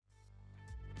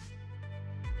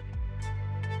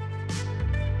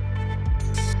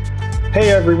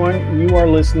Hey everyone, you are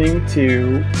listening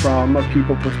to From a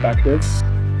People Perspective.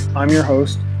 I'm your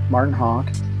host, Martin Hawk,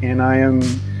 and I am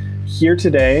here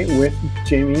today with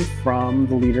Jamie from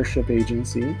the Leadership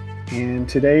Agency. And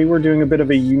today we're doing a bit of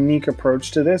a unique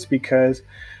approach to this because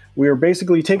we are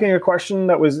basically taking a question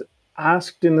that was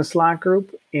asked in the Slack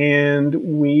group, and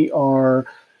we are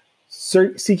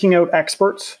seeking out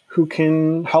experts who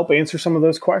can help answer some of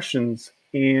those questions.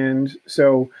 And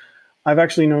so I've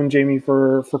actually known Jamie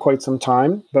for quite some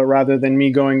time, but rather than me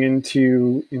going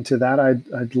into that,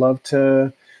 I'd love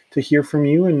to hear from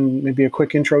you and maybe a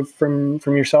quick intro from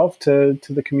yourself to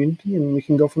the community, and we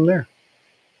can go from there.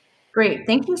 Great,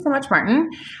 thank you so much,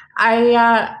 Martin.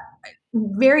 I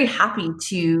very happy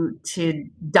to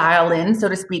dial in, so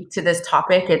to speak, to this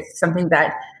topic. It's something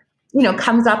that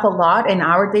comes up a lot in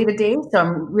our day to day. So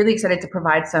I'm really excited to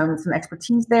provide some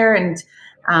expertise there and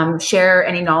share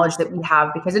any knowledge that we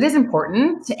have, because it is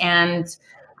important. And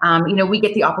we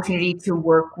get the opportunity to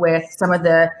work with some of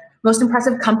the most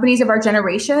impressive companies of our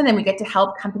generation, and we get to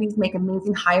help companies make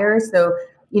amazing hires. So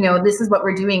this is what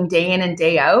we're doing day in and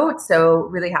day out. So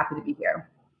really happy to be here.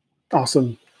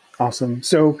 Awesome.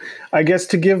 So I guess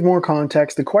to give more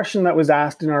context, the question that was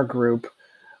asked in our group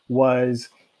was,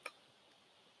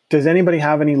 does anybody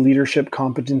have any leadership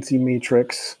competency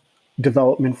matrix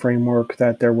development framework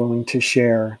that they're willing to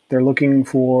share? They're looking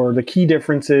for the key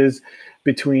differences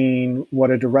between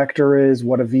what a director is,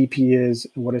 what a VP is,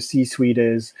 what a C-suite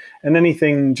is, and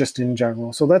anything just in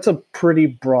general. So that's a pretty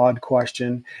broad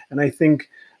question. And I think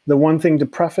the one thing to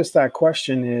preface that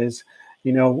question is,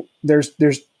 there's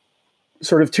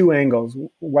sort of two angles,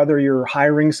 whether you're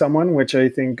hiring someone, which I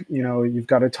think, you've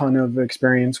got a ton of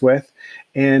experience with,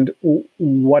 and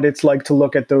what it's like to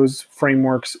look at those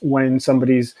frameworks when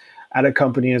somebody's at a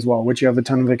company as well, which you have a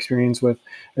ton of experience with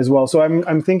as well. So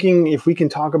I'm thinking if we can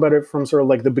talk about it from sort of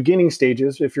like the beginning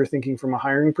stages, if you're thinking from a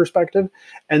hiring perspective,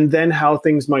 and then how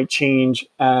things might change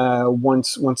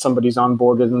once somebody's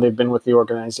onboarded and they've been with the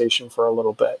organization for a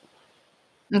little bit.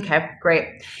 Okay,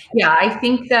 great. Yeah, I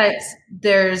think that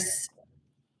there's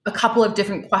a couple of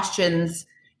different questions,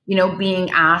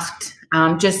 being asked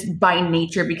just by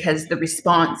nature, because the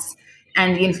response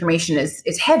and the information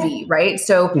is heavy, right?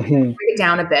 So break it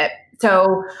down a bit.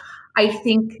 So I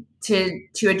think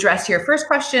to address your first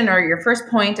question or your first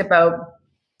point about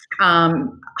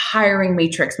hiring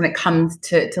matrix when it comes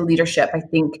to leadership, I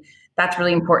think that's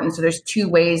really important. So there's two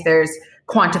ways. There's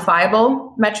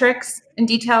quantifiable metrics and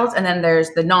details, and then there's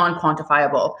the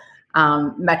non-quantifiable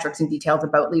metrics and details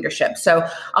about leadership. So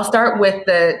I'll start with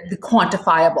the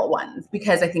quantifiable ones,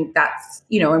 because I think that's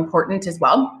important as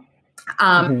well.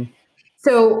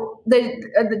 So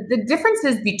the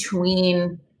differences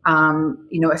between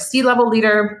a C-level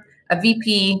leader, a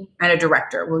VP, and a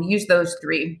director. We'll use those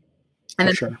three, and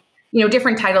then Sure.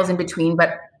 Different titles in between,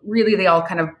 but really they all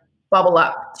kind of bubble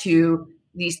up to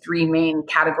these three main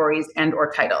categories and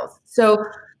or titles. So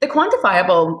the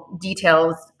quantifiable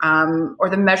details or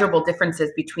the measurable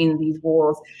differences between these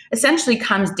roles essentially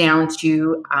comes down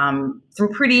to some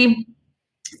pretty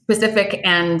specific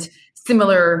and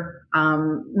similar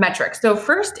metrics. So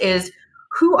first is,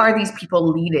 who are these people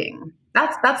leading?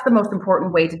 That's the most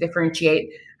important way to differentiate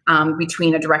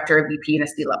between a director, a VP, and a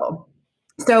C-level.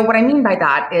 So what I mean by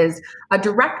that is a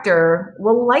director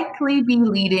will likely be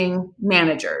leading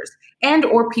managers and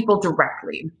or people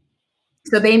directly.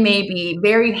 So they may be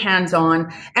very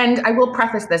hands-on. And I will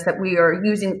preface this that we are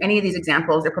using any of these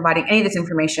examples or providing any of this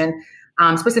information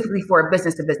specifically for a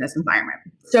business-to-business environment.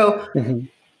 So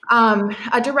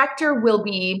a director will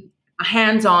be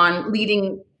hands-on,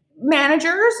 leading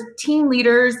managers, team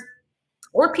leaders,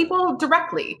 or people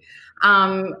directly,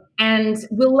 and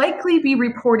will likely be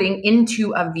reporting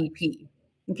into a VP.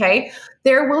 Okay,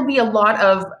 there will be a lot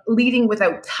of leading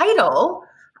without title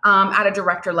at a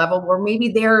director level, where maybe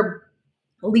they're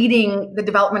leading the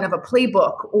development of a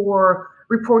playbook or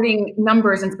reporting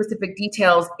numbers and specific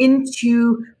details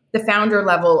into the founder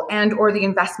level and or the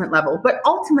investment level. But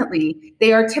ultimately,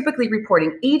 they are typically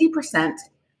reporting 80%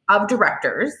 of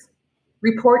directors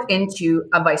report into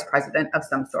a vice president of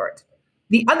some sort.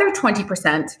 The other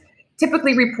 20%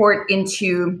 typically report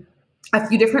into a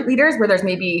few different leaders, where there's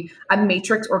maybe a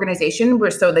matrix organization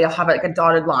where so they'll have like a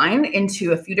dotted line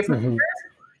into a few different leaders.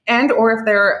 And or if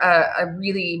they're a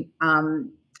really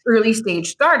early stage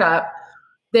startup,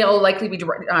 they'll likely be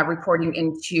reporting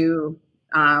into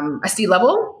a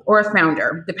C-level or a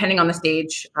founder, depending on the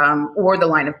stage or the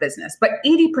line of business. But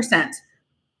 80%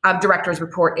 of directors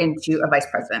report into a vice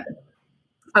president.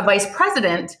 A vice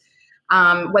president,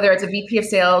 whether it's a VP of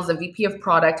sales, a VP of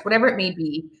product, whatever it may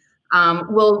be,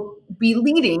 will be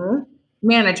leading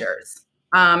managers.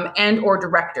 and or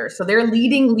directors. So they're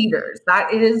leading leaders.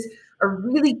 That is a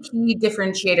really key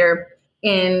differentiator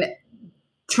in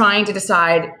trying to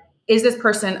decide, is this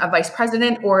person a vice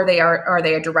president, or are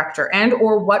they a director, and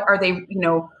or what are they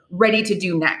ready to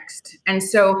do next? And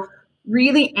so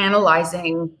really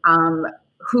analyzing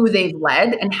who they've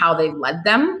led and how they've led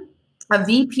them. A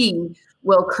VP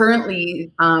will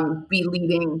currently be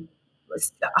leading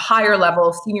a higher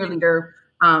level, senior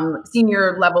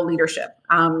level leadership,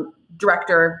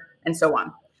 director, and so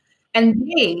on. And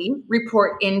they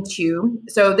report into,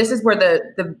 so this is where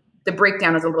the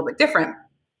breakdown is a little bit different.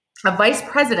 A vice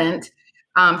president,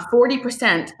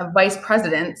 40% of vice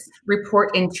presidents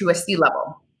report into a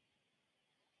C-level.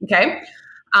 Okay.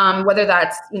 Whether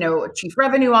that's, a chief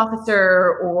revenue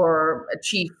officer or a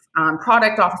chief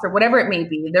product officer, whatever it may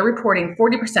be, they're reporting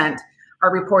 40%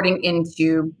 are reporting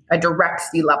into a direct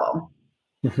C-level.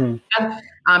 Mm-hmm.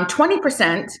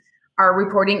 20% are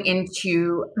reporting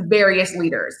into various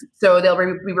leaders. So they'll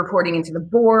be reporting into the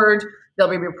board. They'll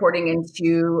be reporting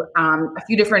into a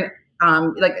few different,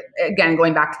 again,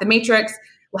 going back to the matrix,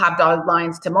 we'll have dotted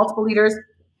lines to multiple leaders.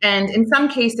 And in some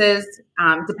cases,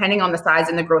 depending on the size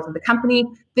and the growth of the company,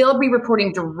 they'll be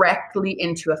reporting directly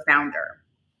into a founder.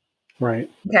 Right.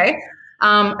 Okay.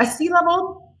 A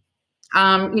C-level,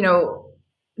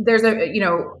 there's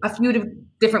a few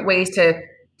different ways to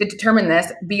determine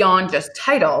this beyond just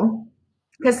title,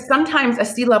 because sometimes a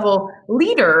C-level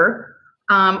leader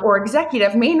or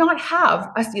executive may not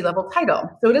have a C-level title.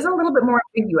 So it is a little bit more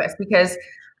ambiguous, because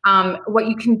what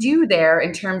you can do there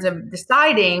in terms of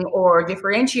deciding or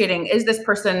differentiating, is this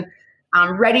person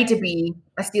ready to be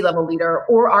a C-level leader,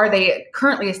 or are they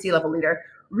currently a C-level leader,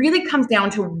 really comes down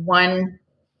to one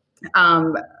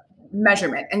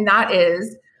measurement, and that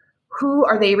is, who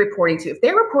are they reporting to? If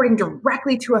they're reporting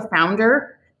directly to a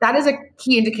founder, that is a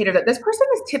key indicator that this person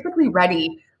is typically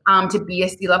ready to be a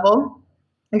C-level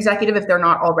executive if they're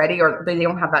not already, or they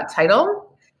don't have that title.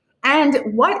 And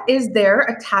what is their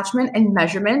attachment and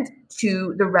measurement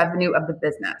to the revenue of the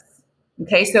business?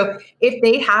 Okay, so if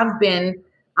they have been,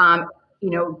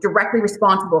 directly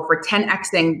responsible for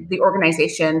 10xing the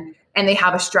organization, and they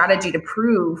have a strategy to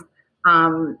prove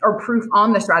or proof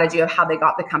on the strategy of how they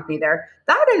got the company there,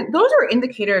 those are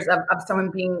indicators of someone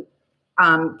being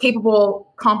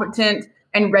capable, competent,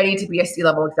 and ready to be a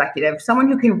C-level executive.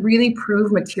 Someone who can really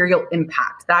prove material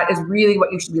impact. That is really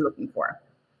what you should be looking for.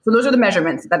 So those are the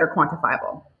measurements that are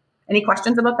quantifiable. Any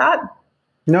questions about that?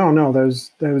 No,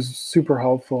 that was super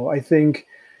helpful. I think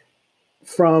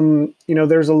from,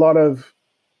 there's a lot of,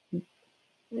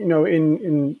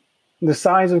 in the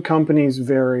size of companies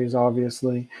varies,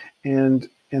 obviously, and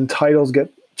titles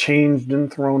get changed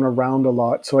and thrown around a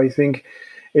lot. So I think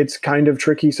it's kind of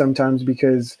tricky sometimes,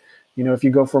 because, if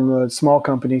you go from a small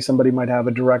company, somebody might have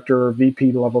a director or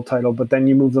VP level title, but then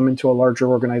you move them into a larger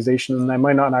organization, and they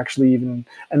might not actually even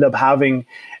end up having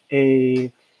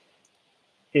a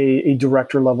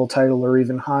director level title or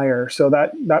even higher. So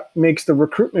that makes the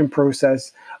recruitment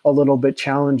process a little bit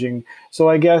challenging. So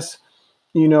I guess,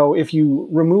 if you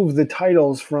remove the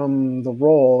titles from the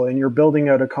role and you're building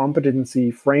out a competency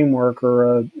framework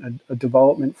or a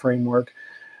development framework,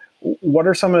 what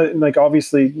are some of,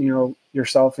 obviously,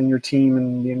 yourself and your team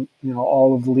and,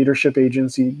 all of the leadership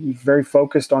agency, very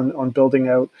focused on building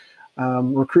out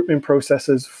recruitment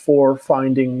processes for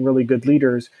finding really good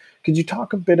leaders. Could you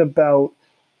talk a bit about,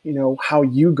 how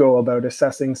you go about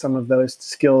assessing some of those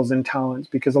skills and talents?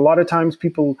 Because a lot of times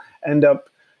people end up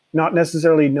not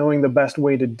necessarily knowing the best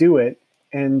way to do it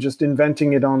and just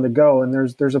inventing it on the go. And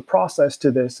there's a process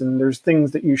to this, and there's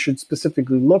things that you should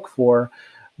specifically look for.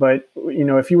 But,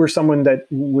 if you were someone that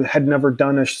had never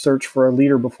done a search for a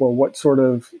leader before, what sort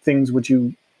of things would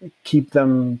you keep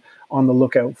them on the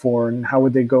lookout for, and how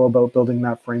would they go about building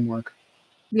that framework?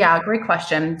 Yeah, great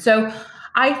question. So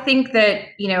I think that,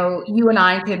 you and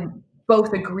I could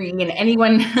both agree, and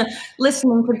anyone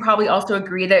listening could probably also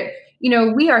agree that,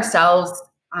 we ourselves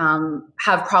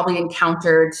have probably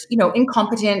encountered,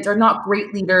 incompetent or not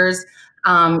great leaders,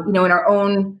 in our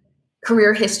own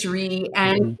career history,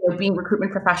 and being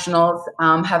recruitment professionals,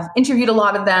 have interviewed a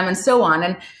lot of them and so on.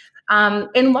 And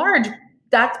in large,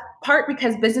 that's part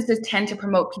because businesses tend to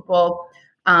promote people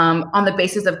on the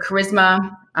basis of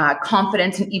charisma,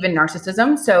 confidence, and even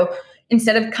narcissism. So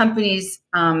instead of companies,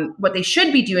 what they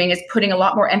should be doing is putting a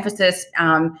lot more emphasis,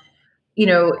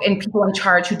 in people in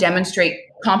charge who demonstrate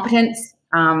competence,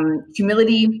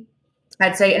 humility,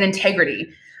 I'd say, and integrity.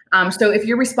 So if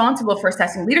you're responsible for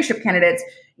assessing leadership candidates,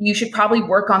 you should probably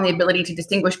work on the ability to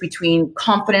distinguish between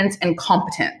confidence and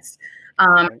competence.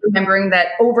 Remembering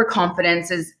that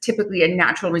overconfidence is typically a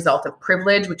natural result of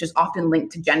privilege, which is often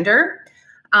linked to gender.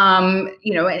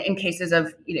 in cases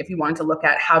of, if you wanted to look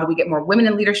at how do we get more women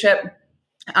in leadership,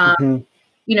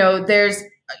 Mm-hmm. there's,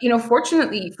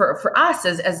 fortunately for us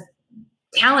as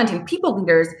talent and people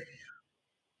leaders,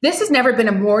 this has never been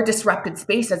a more disrupted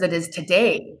space as it is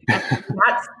today. And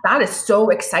that is so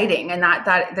exciting. And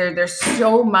there's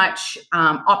so much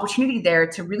opportunity there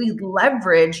to really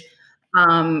leverage,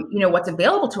 what's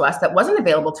available to us that wasn't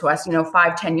available to us,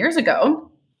 5-10 years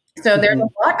ago. So there's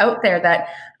Mm-hmm. a lot out there that,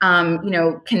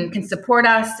 can support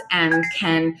us and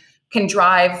can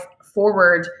drive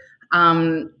forward,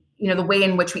 the way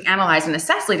in which we analyze and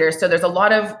assess leaders. So there's a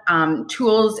lot of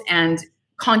tools and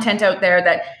content out there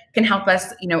that can help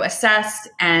us, assess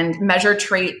and measure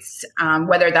traits,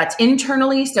 whether that's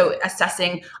internally, so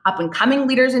assessing up and coming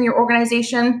leaders in your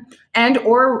organization,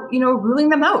 or ruling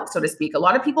them out, so to speak. A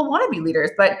lot of people want to be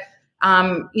leaders, but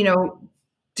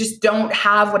just don't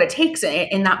have what it takes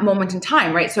in that moment in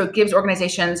time, right? So it gives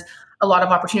organizations a lot of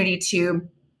opportunity to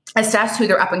assess who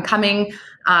their up and coming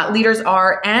leaders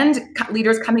are and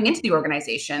leaders coming into the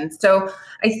organization. So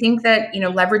I think that,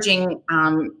 leveraging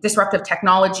disruptive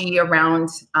technology around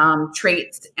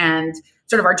traits and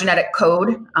sort of our genetic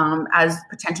code as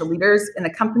potential leaders in the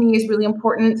company is really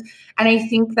important. And I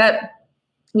think that,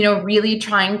 really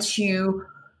trying to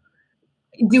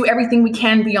do everything we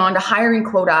can beyond a hiring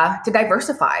quota to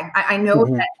diversify. I know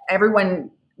Mm-hmm. that everyone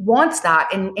wants that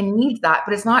and needs that,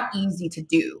 but it's not easy to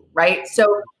do, right? So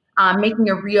making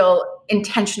a real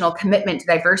intentional commitment to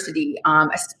diversity,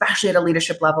 especially at a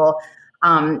leadership level,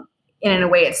 in a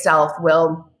way itself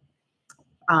will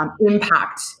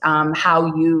impact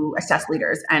how you assess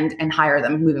leaders and hire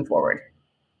them moving forward.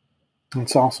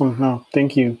 That's awesome. No,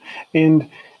 thank you. And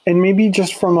maybe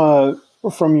just from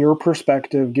your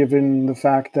perspective, given the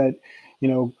fact that, you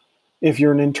know, if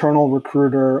you're an internal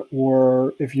recruiter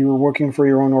or if you were working for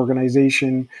your own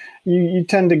organization, you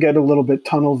tend to get a little bit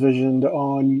tunnel visioned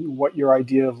on what your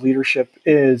idea of leadership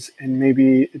is. And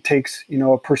maybe it takes,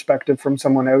 a perspective from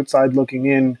someone outside looking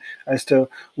in as to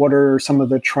what are some of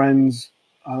the trends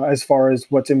as far as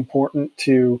what's important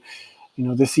to,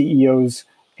 the CEOs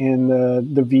and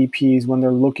the VPs when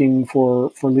they're looking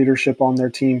for leadership on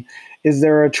their team. Is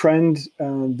there a trend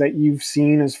that you've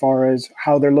seen as far as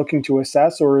how they're looking to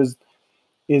assess, or is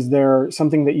there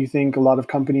something that you think a lot of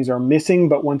companies are missing,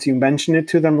 but once you mention it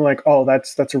to them, like, oh,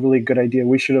 that's a really good idea.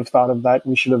 We should have thought of that.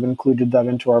 We should have included that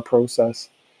into our process.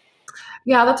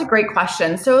 Yeah, that's a great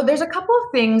question. So there's a couple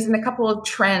of things and a couple of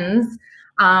trends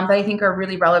that I think are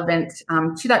really relevant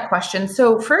to that question.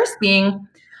 So first being,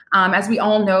 as we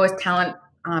all know as talent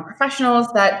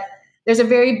professionals, that there's a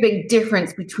very big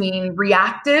difference between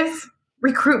reactive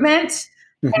recruitment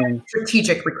and Mm-hmm.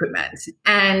 strategic recruitment.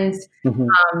 And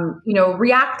Mm-hmm.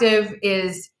 reactive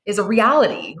is a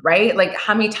reality, right? Like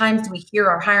how many times do we hear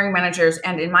our hiring managers,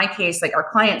 and in my case, like our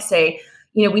clients say,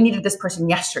 we needed this person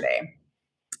yesterday.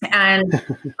 And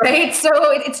right. So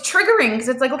it's triggering because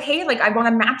it's like, okay, like I want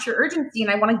to match your urgency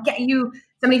and I want to get you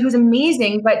somebody who's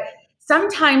amazing. But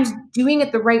sometimes doing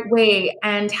it the right way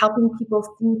and helping people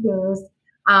see things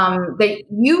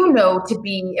that to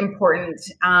be important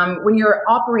when you're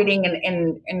operating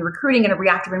and recruiting in a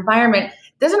reactive environment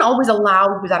doesn't always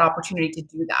allow you that opportunity to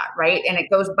do that. Right. And it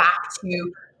goes back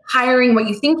to hiring what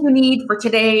you think you need for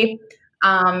today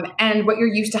and what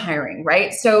you're used to hiring.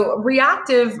 Right. So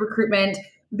reactive recruitment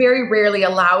very rarely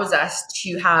allows us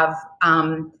to have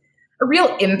a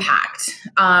real impact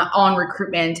on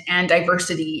recruitment and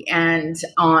diversity and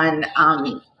on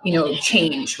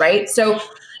change, right? So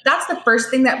that's the first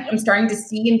thing that I'm starting to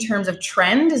see in terms of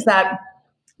trend is that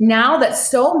now that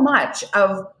so much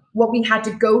of what we had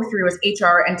to go through as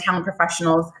HR and talent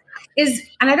professionals is,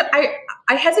 and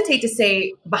I hesitate to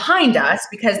say behind us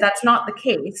because that's not the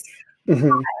case.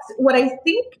 Mm-hmm. What I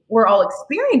think we're all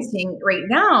experiencing right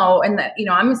now, and that,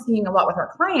 I'm seeing a lot with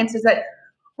our clients, is that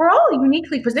we're all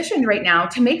uniquely positioned right now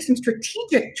to make some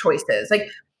strategic choices. Like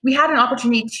we had an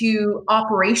opportunity to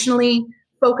operationally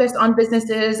focus on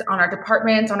businesses, on our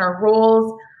departments, on our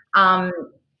roles, um,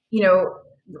 you know,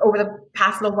 over the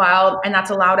past little while, and that's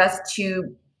allowed us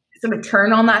to sort of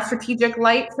turn on that strategic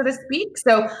light, so to speak.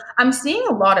 So I'm seeing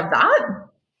a lot of that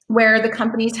where the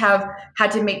companies have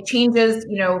had to make changes,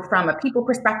 from a people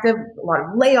perspective, a lot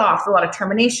of layoffs, a lot of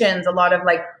terminations, a lot of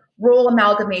like role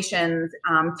amalgamations,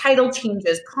 title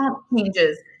changes, comp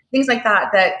changes, things like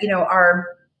that, are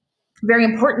very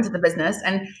important to the business.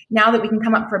 And now that we can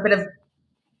come up for a bit of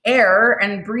air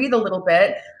and breathe a little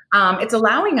bit, it's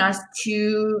allowing us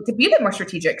to be a bit more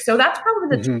strategic. So that's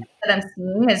probably the Mm-hmm. trend that I'm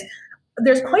seeing is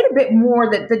there's quite a bit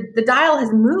more that the dial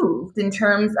has moved in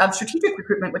terms of strategic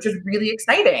recruitment, which is really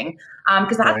exciting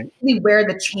because that's Right. really where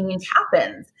the change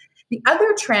happens. The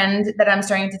other trend that I'm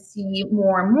starting to see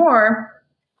more and more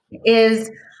is,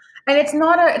 and it's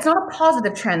not a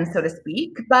positive trend, so to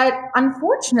speak, but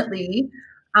unfortunately,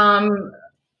 um,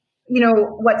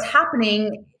 what's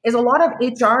happening is a lot of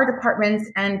HR departments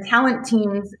and talent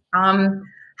teams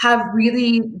have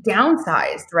really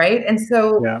downsized, right? And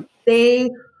so Yeah. they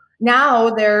now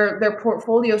their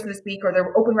portfolio, so to speak, or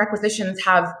their open requisitions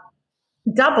have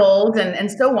doubled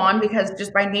and so on, because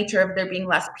just by nature of there being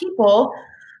less people.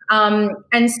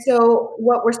 And so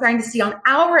what we're starting to see on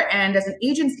our end as an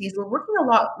agency is we're working a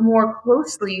lot more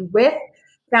closely with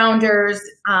founders,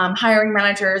 hiring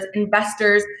managers,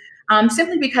 investors,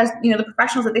 simply because the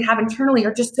professionals that they have internally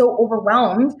are just so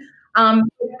overwhelmed. Um,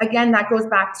 Again, that goes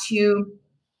back to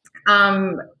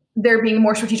um, there being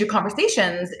more strategic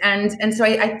conversations, and so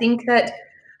I think that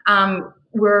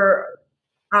we're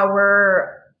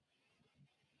our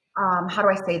how do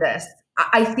I say this?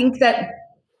 I think that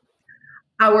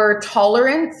our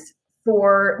tolerance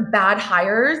for bad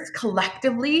hires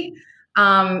collectively,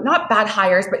 not bad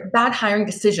hires, but bad hiring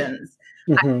decisions,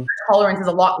 Hmm. tolerance is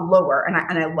a lot lower, and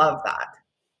I love that.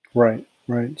 Right,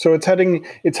 right. So it's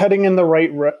heading in the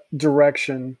right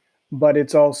direction, but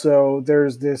it's also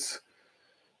there's this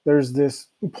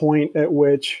point at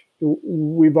which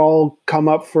we've all come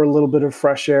up for a little bit of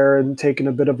fresh air and taken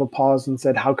a bit of a pause and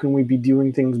said, how can we be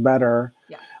doing things better?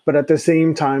 Yeah. But at the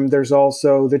same time, there's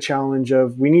also the challenge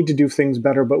of we need to do things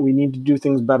better, but we need to do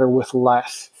things better with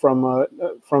less from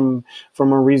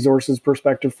a resources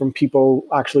perspective, from people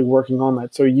actually working on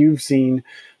that. So you've seen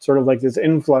sort of like this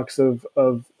influx of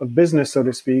business, so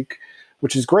to speak,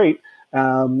 which is great,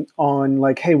 on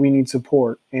like, hey, we need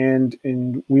support, and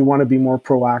we want to be more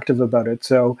proactive about it.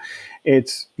 So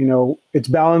it's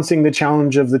balancing the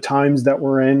challenge of the times that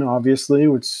we're in, obviously,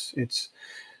 which it's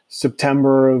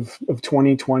September of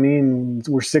 2020, and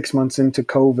we're 6 months into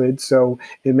COVID. So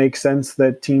it makes sense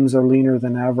that teams are leaner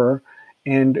than ever.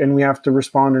 And we have to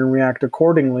respond and react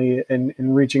accordingly. And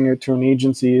reaching out to an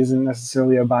agency isn't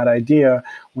necessarily a bad idea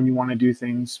when you want to do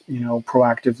things,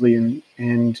 proactively,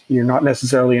 and you're not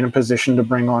necessarily in a position to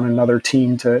bring on another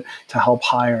team to help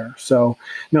hire. So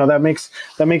no, that makes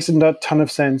a ton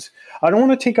of sense. I don't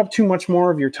want to take up too much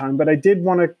more of your time, but I did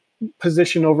want to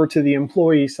position over to the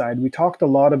employee side. We talked a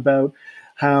lot about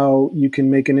how you can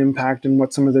make an impact and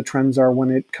what some of the trends are when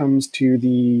it comes to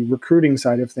the recruiting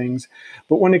side of things.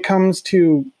 But when it comes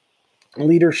to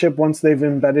leadership, once they've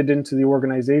embedded into the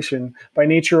organization, by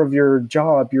nature of your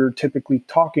job, you're typically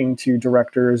talking to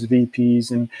directors, VPs,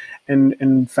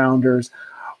 and founders.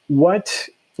 What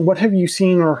have you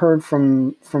seen or heard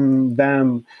from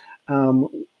them, um,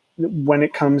 when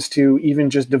it comes to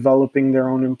even just developing their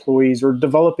own employees or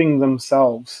developing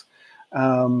themselves,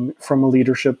 from a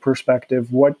leadership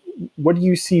perspective? What do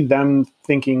you see them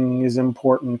thinking is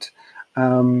important,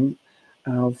 when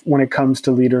it comes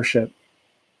to leadership?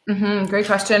 Great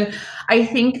question. I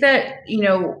think that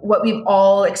what we've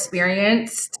all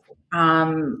experienced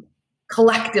um,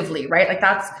 collectively, right? Like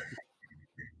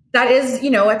that is,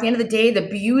 at the end of the day, the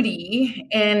beauty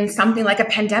in something like a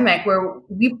pandemic where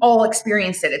we've all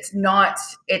experienced it.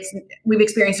 We've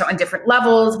experienced it on different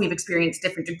levels. We've experienced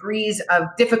different degrees of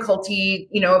difficulty,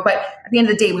 but at the end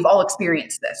of the day, we've all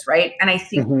experienced this, right? And I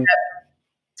think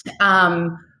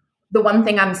Mm-hmm. the one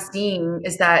thing I'm seeing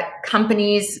is that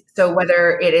companies, so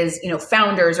whether it is,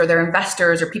 founders or their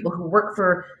investors or people who work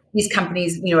for these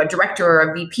companies, a director or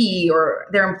a VP or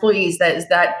their employees,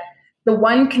 that the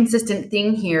one consistent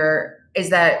thing here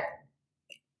is that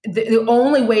the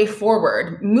only way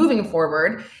forward, moving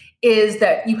forward, is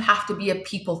that you have to be a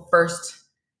people first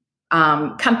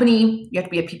company. You have to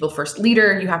be a people first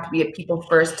leader. You have to be a people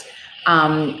first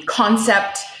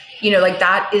concept. Like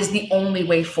that is the only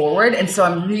way forward. And so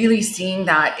I'm really seeing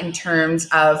that in terms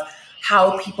of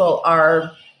how people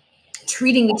are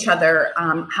treating each other,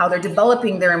 how they're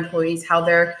developing their employees, how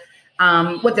they're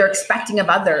what they're expecting of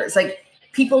others. Like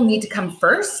people need to come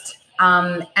first.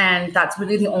 And that's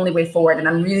really the only way forward. And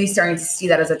I'm really starting to see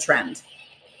that as a trend.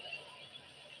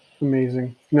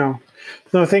 Amazing. No,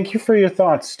 thank you for your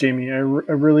thoughts, Jamie. I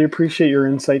really appreciate your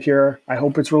insight here. I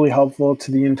hope it's really helpful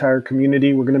to the entire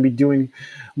community. We're going to be doing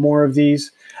more of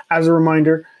these. As a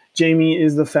reminder, Jamie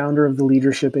is the founder of the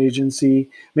Leadership Agency.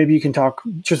 Maybe you can talk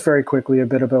just very quickly a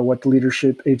bit about what the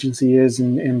Leadership Agency is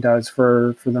and does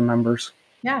for the members.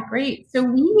 Yeah, great. So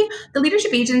the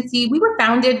leadership agency, we were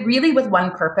founded really with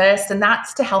one purpose, and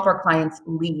that's to help our clients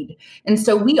lead. And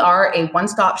so we are a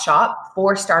one-stop shop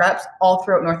for startups all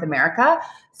throughout North America.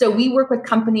 So we work with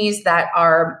companies that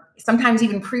are sometimes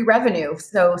even pre-revenue,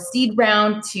 so seed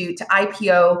round to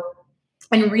IPO,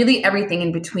 and really everything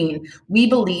in between. We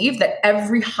believe that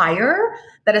every hire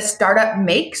that a startup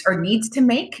makes or needs to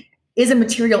make is a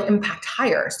material impact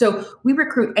hire. So we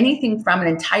recruit anything from an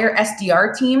entire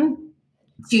SDR team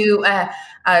to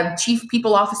a chief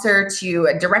people officer to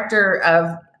a director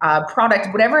of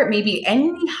product, whatever it may be.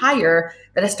 Any hire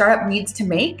that a startup needs to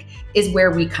make is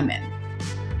where we come in.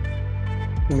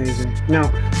 Amazing. Now,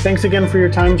 thanks again for your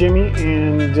time, Jamie,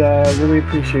 and really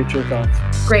appreciate your thoughts.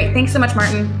 Great. Thanks so much,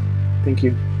 Martin. Thank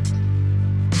you.